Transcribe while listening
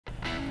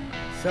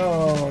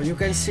So you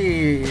can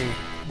see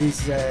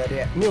this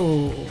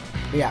new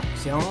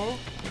reaction.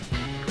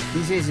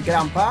 This is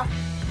Granpa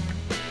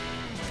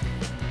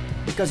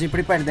because he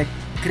prepared the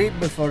crib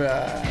for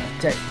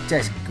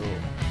Chesco.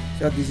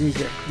 So this is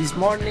this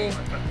morning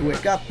we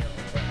wake up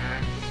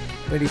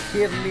very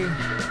early.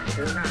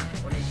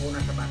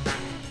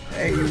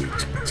 Hey,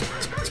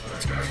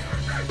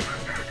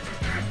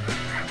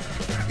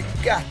 the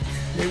cat,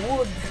 the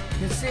wood,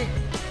 you see.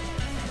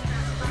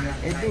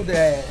 I do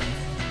the.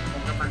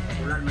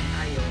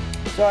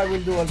 So I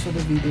will do also the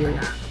video.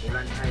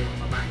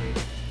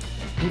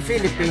 In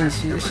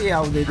Philippines, you see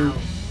how they do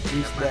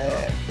is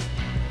the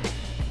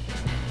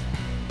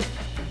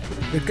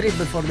crib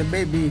for the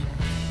baby.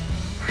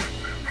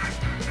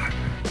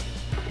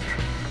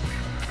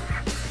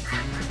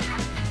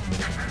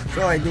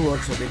 So I do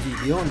also the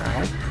video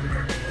now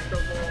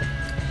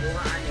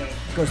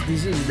because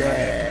this is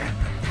the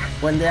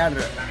when they are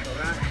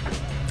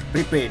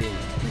preparing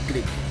the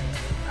crib.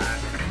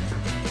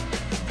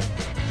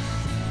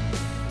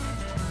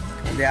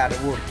 They are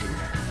working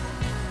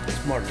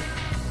this morning.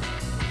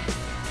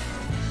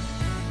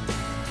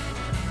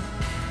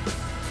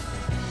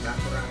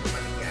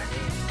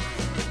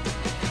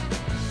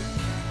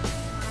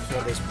 So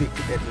they speak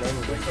their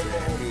language,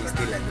 we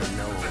still I don't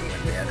know when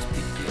they are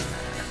speaking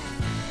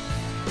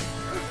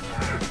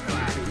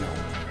Filipino.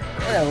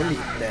 Only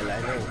tell I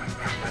know.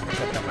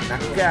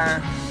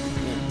 Katamanaka,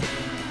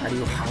 are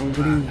you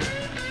hungry?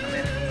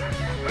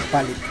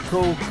 Palit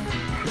Coke,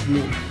 it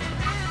means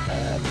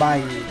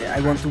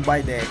I want to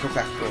buy the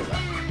Coca-Cola.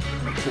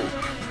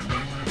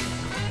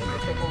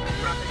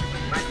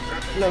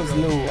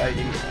 Slow, I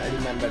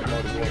remember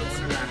more words.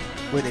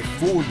 With the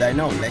food, I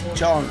know,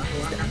 lechon,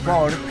 the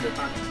pork.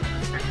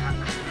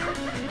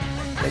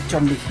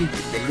 Lechon bihik,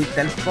 the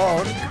little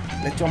pork.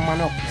 Lechon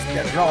manok is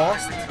the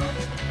roast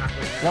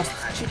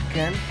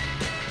chicken.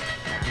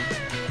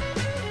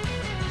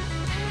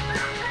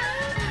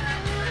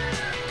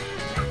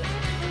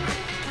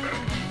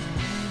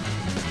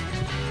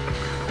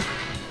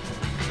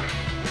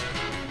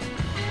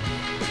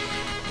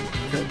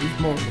 So this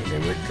morning they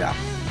wake up.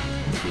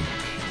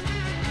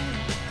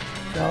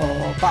 So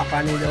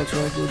Papa needs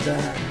also a good,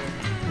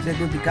 he's a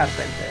good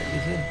carpenter,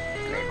 you see.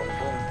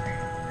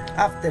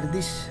 After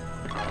this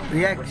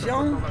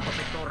reaction,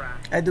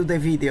 I do the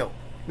video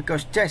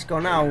because Chesco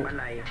now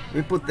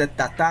we put the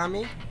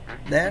tatami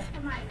there.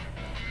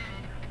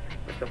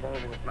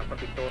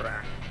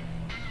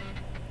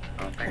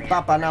 And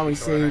Papa now is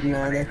saying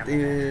that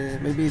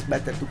maybe it's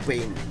better to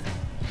paint.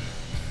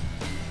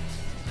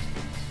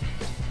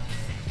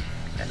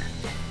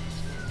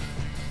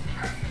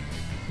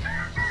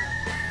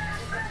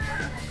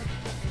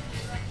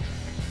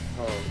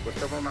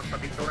 Gusto mo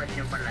magpapintura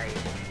yung palay?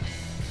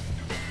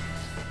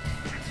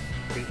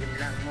 Tingin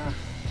lang mo.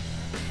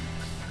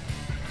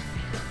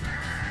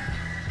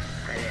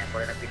 Kaya ako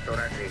na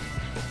nagpintura rin.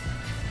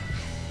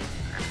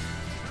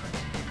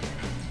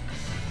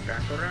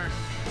 Raturan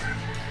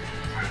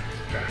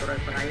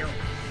pa kayo.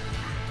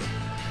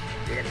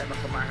 Hindi na tayo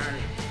magkamahal.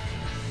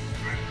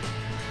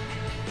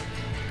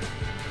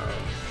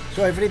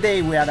 So every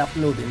day we are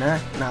uploading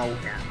now.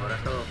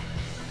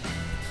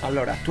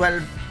 Allora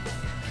 12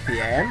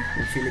 PM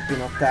in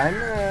Filipino time,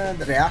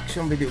 the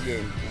reaction video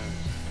game.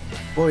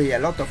 Poi a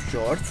lot of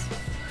shorts.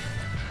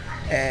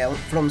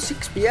 From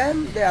 6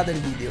 PM the other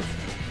videos.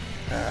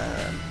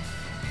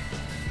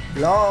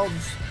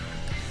 Vlogs,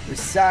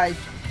 recite,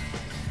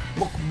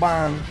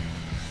 mukbang.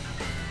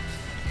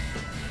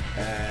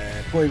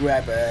 Poi we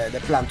have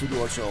the plan to do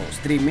also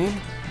streaming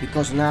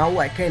because now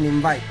I can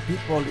invite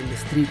people in the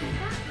streaming.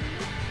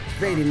 It's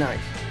very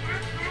nice.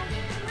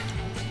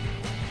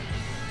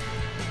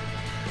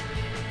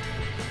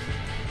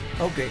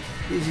 Okay,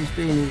 this is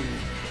finished.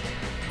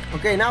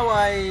 Okay, now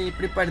I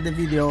prepare the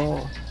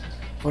video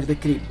for the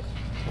crib.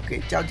 Okay,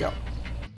 ciao ciao.